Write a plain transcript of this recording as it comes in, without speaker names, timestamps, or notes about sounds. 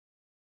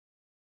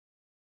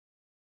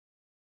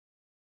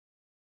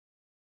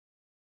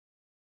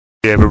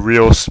We have a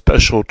real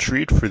special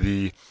treat for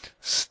the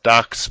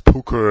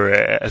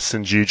Stoxpoker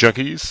SNG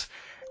junkies.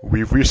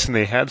 We've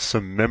recently had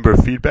some member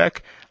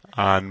feedback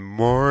on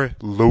more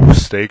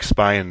low-stakes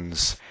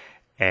buy-ins,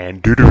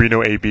 and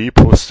Deuterino AB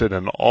posted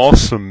an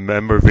awesome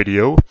member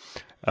video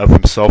of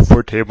himself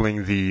for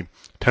tabling the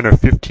 10 or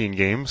 15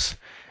 games,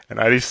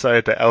 and I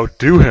decided to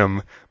outdo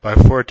him by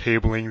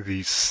four-tabling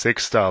the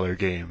 $6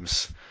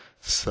 games.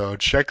 So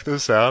check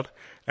this out,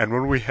 and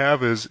what we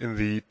have is in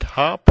the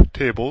top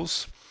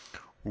tables,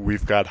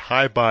 we've got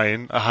high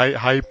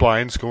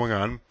blinds going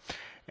on,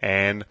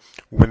 and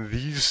when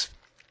these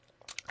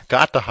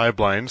got to high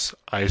blinds,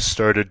 I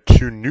started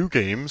two new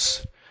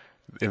games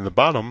in the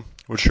bottom,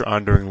 which are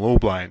on during low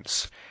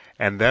blinds,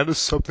 and that is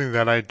something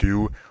that I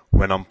do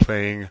when I'm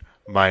playing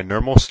my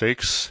normal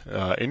stakes,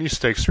 any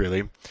stakes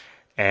really.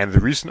 And the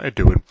reason I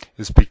do it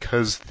is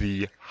because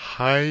the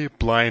high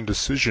blind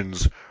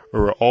decisions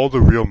are where all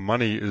the real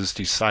money is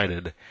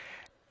decided,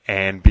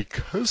 and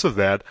because of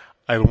that,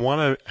 I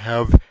want to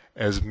have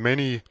as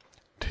many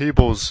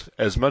tables,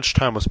 as much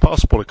time as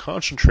possible to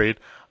concentrate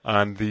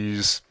on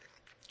these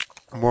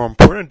more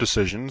important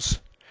decisions,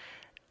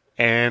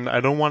 and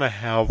I don't want to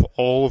have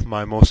all of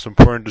my most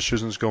important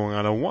decisions going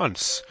on at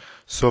once.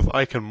 So if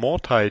I can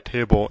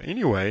multi-table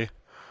anyway,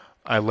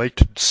 I like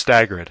to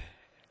stagger it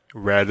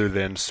rather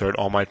than start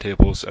all my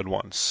tables at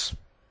once.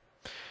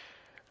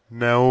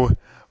 Now,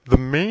 the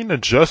main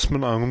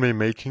adjustment I'm going to be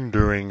making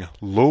during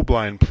low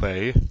blind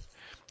play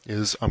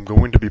is I'm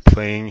going to be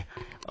playing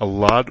a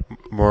lot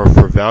more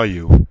for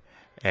value,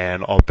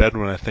 and I'll bet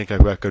when I think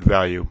I've got good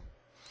value.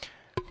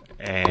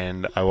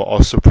 And I will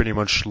also pretty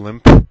much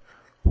limp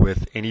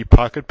with any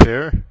pocket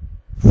pair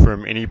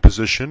from any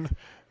position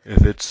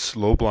if it's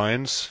low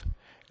blinds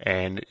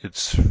and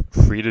it's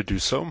free to do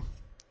so.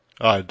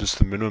 Just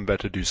the minimum bet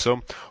to do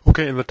so.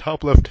 Okay, in the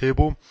top left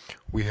table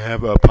we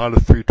have a pot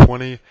of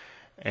 320,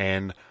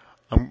 and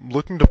I'm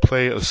looking to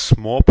play a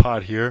small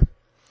pot here.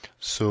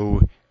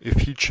 So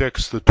if he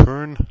checks the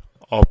turn,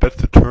 I'll bet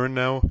the turn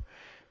now,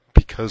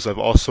 because I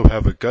also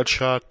have a gut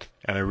shot,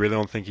 and I really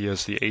don't think he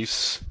has the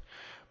ace.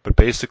 But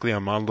basically,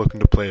 I'm not looking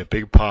to play a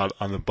big pot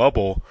on the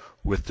bubble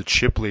with the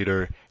chip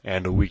leader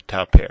and a weak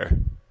top pair.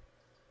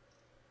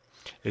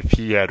 If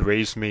he had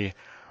raised me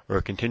or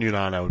continued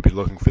on, I would be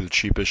looking for the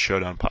cheapest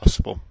showdown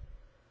possible.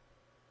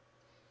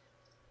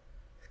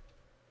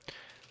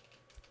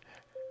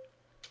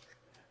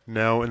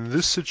 Now, in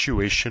this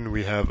situation,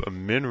 we have a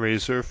min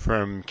raiser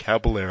from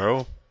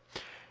Caballero,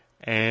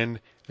 and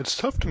it's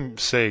tough to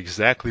say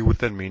exactly what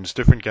that means.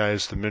 Different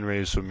guys, the min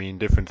raise will mean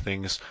different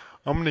things.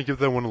 I'm going to give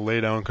that one a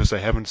laydown because I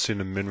haven't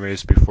seen a min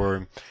raise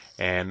before,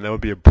 and that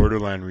would be a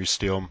borderline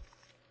re-steal.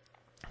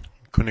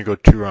 Couldn't go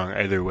too wrong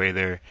either way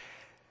there.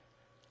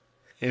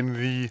 In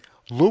the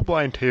low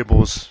blind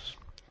tables,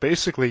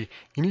 basically,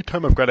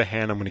 anytime I've got a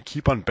hand, I'm going to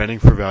keep on betting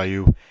for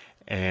value,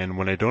 and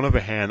when I don't have a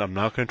hand, I'm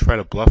not going to try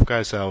to bluff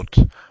guys out.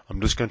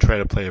 I'm just going to try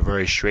to play a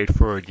very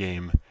straightforward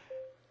game,